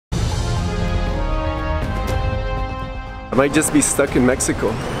I might just be stuck in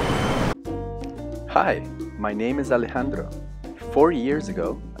Mexico. Hi, my name is Alejandro. 4 years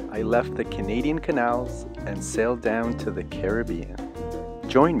ago, I left the Canadian canals and sailed down to the Caribbean.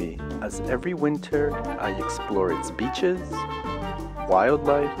 Join me as every winter I explore its beaches,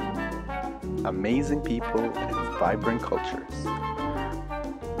 wildlife, amazing people, and vibrant cultures.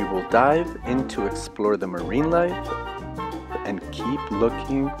 We will dive in to explore the marine life and keep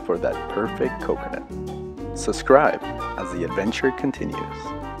looking for that perfect coconut. Subscribe as the adventure continues.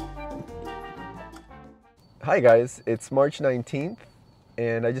 Hi guys, it's March 19th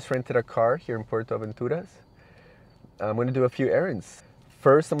and I just rented a car here in Puerto Aventuras. I'm going to do a few errands.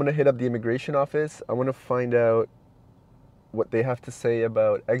 First, I'm going to hit up the immigration office. I want to find out what they have to say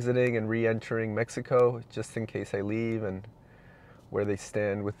about exiting and re-entering Mexico, just in case I leave, and where they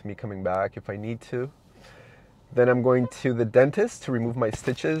stand with me coming back if I need to. Then I'm going to the dentist to remove my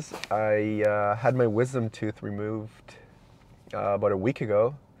stitches. I had my wisdom tooth removed about a week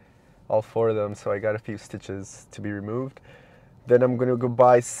ago, all 4 of them, so I got a few stitches to be removed. Then I'm going to go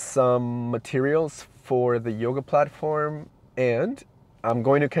buy some materials for the yoga platform, and I'm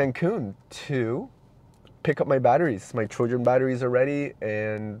going to Cancun to pick up my batteries. My Trojan batteries are ready,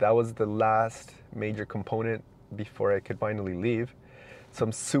 and that was the last major component before I could finally leave. So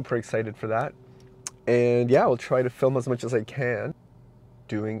I'm super excited for that. And yeah, I'll try to film as much as I can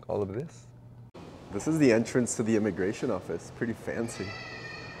doing all of this. This is the entrance to the immigration office. Pretty fancy.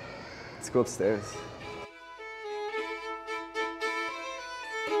 Let's go upstairs.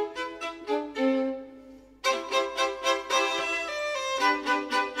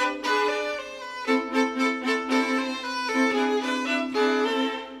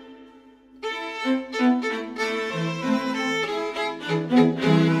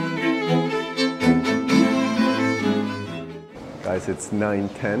 Guys, it's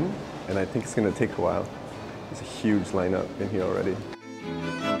 9:10 and I think it's gonna take a while. There's a huge lineup in here already.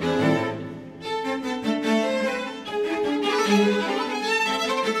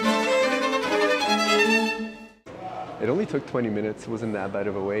 It only took 20 minutes, it wasn't that bad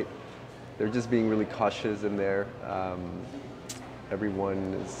of a wait. They're just being really cautious in there.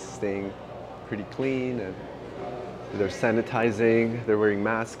 Everyone is staying pretty clean and they're sanitizing, they're wearing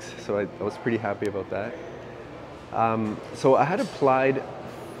masks, so I was pretty happy about that. So I had applied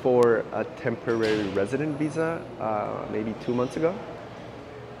for a temporary resident visa maybe 2 months ago.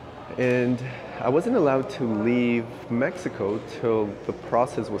 And I wasn't allowed to leave Mexico till the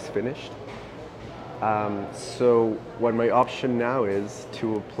process was finished. So what my option now is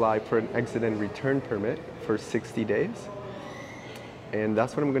to apply for an exit and return permit for 60 days. And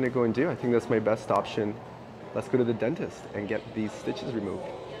that's what I'm gonna go and do. I think that's my best option. Let's go to the dentist and get these stitches removed.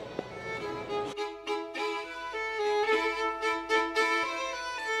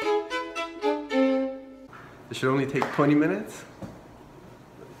 It should only take 20 minutes.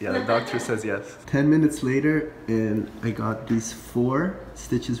 Yeah, the doctor says yes. 10 minutes later and I got these 4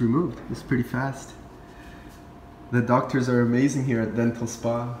 stitches removed. It's pretty fast. The doctors are amazing here at Dental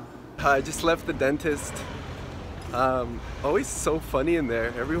Spa. I just left the dentist. Always so funny in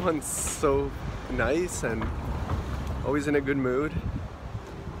there. Everyone's so nice and always in a good mood.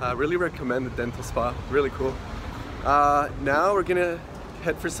 Really recommend the Dental Spa, really cool. Now we're gonna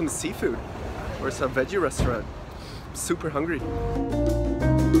head for some seafood or some veggie restaurant. I'm super hungry.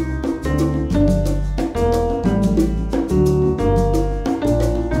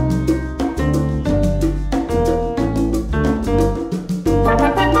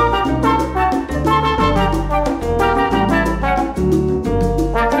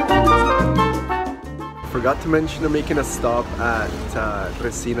 Forgot to mention I'm making a stop at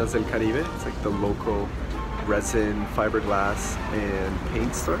Resinas del Caribe. It's like the local resin, fiberglass, and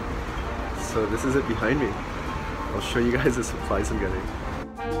paint store. So this is it behind me. I'll show you guys the supplies I'm getting.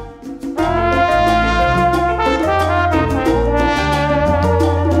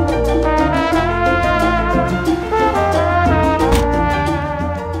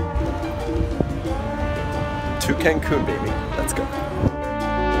 To Cancun, baby. Let's go.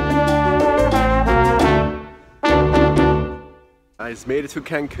 I just made it to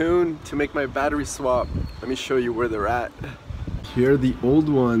Cancun to make my battery swap. Let me show you where they're at. Here are the old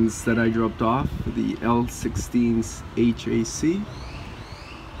ones that I dropped off, the L16s HAC.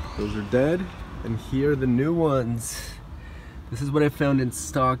 Those are dead. And here are the new ones. This is what I found in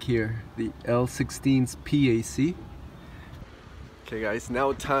stock here, the L16s PAC. Okay guys,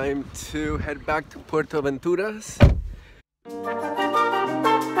 now time to head back to Puerto Aventuras.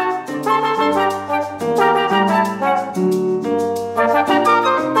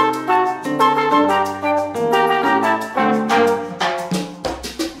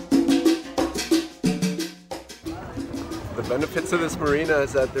 benefits of this marina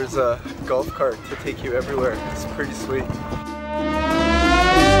is that there's a golf cart to take you everywhere. It's pretty sweet.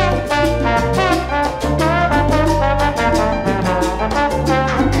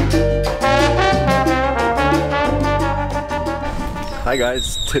 Hi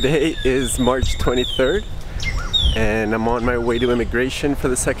guys, today is March 23rd and I'm on my way to immigration for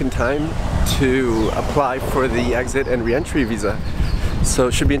the second time to apply for the exit and re-entry visa. So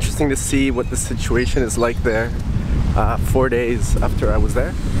it should be interesting to see what the situation is like there 4 days after I was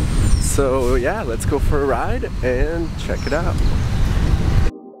there. So yeah, let's go for a ride and check it out.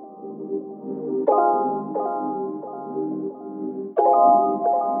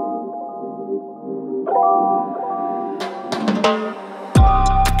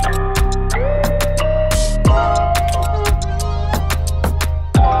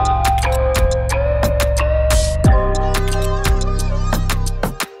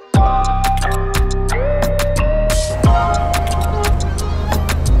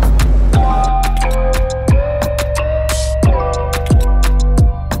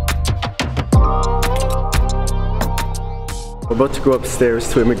 We're about to go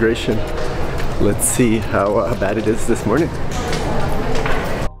upstairs to immigration. Let's see how bad it is this morning.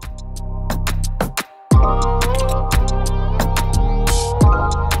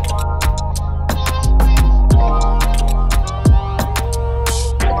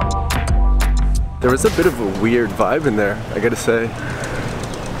 There was a bit of a weird vibe in there, I gotta say.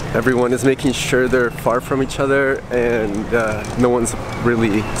 Everyone is making sure they're far from each other and no one's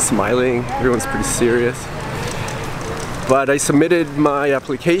really smiling. Everyone's pretty serious. But I submitted my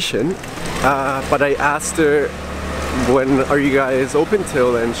application, but I asked her, when are you guys open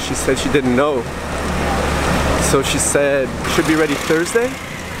till? And she said she didn't know. So she said, should be ready Thursday.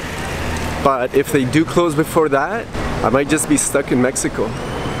 But if they do close before that, I might just be stuck in Mexico.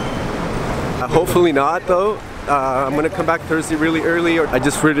 Hopefully not though. I'm gonna come back Thursday really early, or I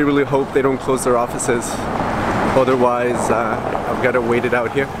just really hope they don't close their offices. Otherwise, I've gotta wait it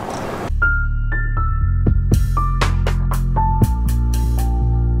out here.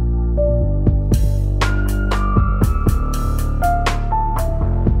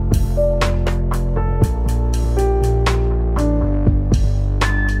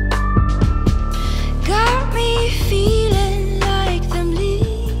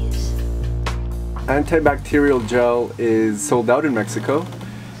 Antibacterial gel is sold out in Mexico,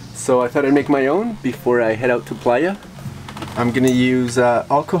 so I thought I'd make my own before I head out to Playa. I'm gonna use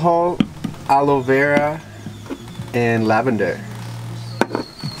alcohol, aloe vera, and lavender.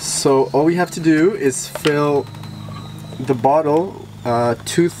 So all we have to do is fill the bottle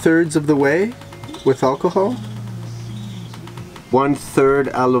 2/3 of the way with alcohol, 1/3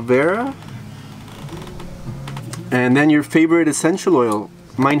 aloe vera, and then your favorite essential oil.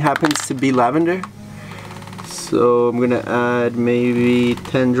 Mine happens to be lavender. So I'm gonna add maybe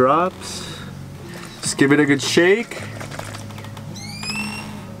 10 drops. Just give it a good shake.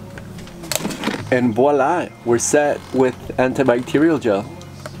 And voila, we're set with antibacterial gel.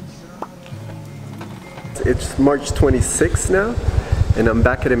 It's March 26th now, and I'm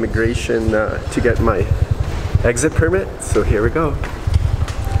back at immigration to get my exit permit. So here we go.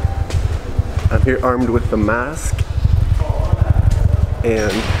 I'm here armed with the mask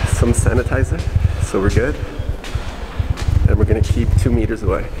and some sanitizer, so we're good. And we're gonna keep 2 meters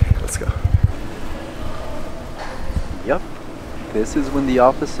away. Let's go. Yep, this is when the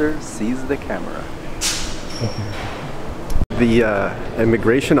officer sees the camera. The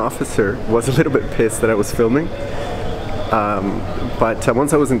immigration officer was a little bit pissed that I was filming. But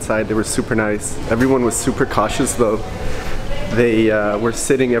once I was inside, they were super nice. Everyone was super cautious though. They were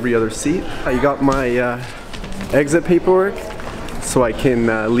sitting every other seat. I got my exit paperwork so I can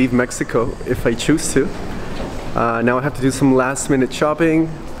leave Mexico if I choose to. Now I have to do some last minute shopping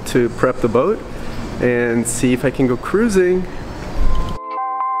to prep the boat and see if I can go cruising.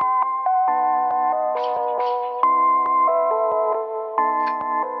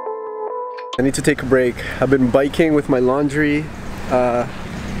 I need to take a break. I've been biking with my laundry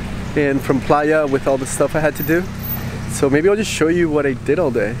and from Playa with all the stuff I had to do. So maybe I'll just show you what I did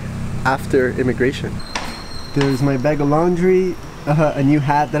all day after immigration. There's my bag of laundry, a new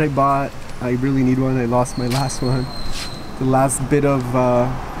hat that I bought. I really need one. I lost my last one. The last bit of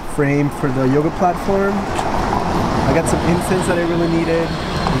frame for the yoga platform. I got some incense that I really needed.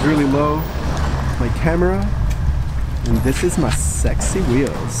 It was really low. My camera. And this is my sexy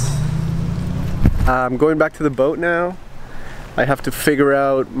wheels. I'm going back to the boat now. I have to figure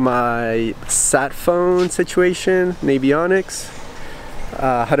out my sat phone situation, avionics,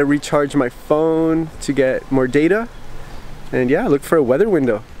 how to recharge my phone to get more data, and yeah, look for a weather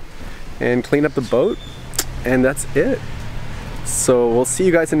window and clean up the boat, and that's it. So we'll see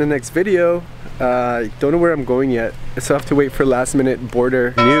you guys in the next video. Don't know where I'm going yet. I still have to wait for last minute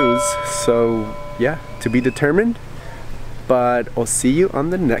border news. So yeah, to be determined. But I'll see you on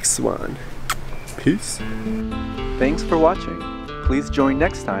the next one. Peace. Thanks for watching. Please join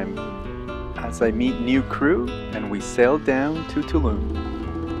next time as I meet new crew and we sail down to Tulum.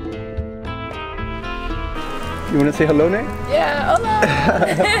 You want to say hello, Nick? Yeah, hola!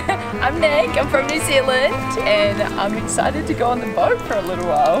 I'm Nick, I'm from New Zealand, and I'm excited to go on the boat for a little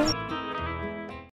while.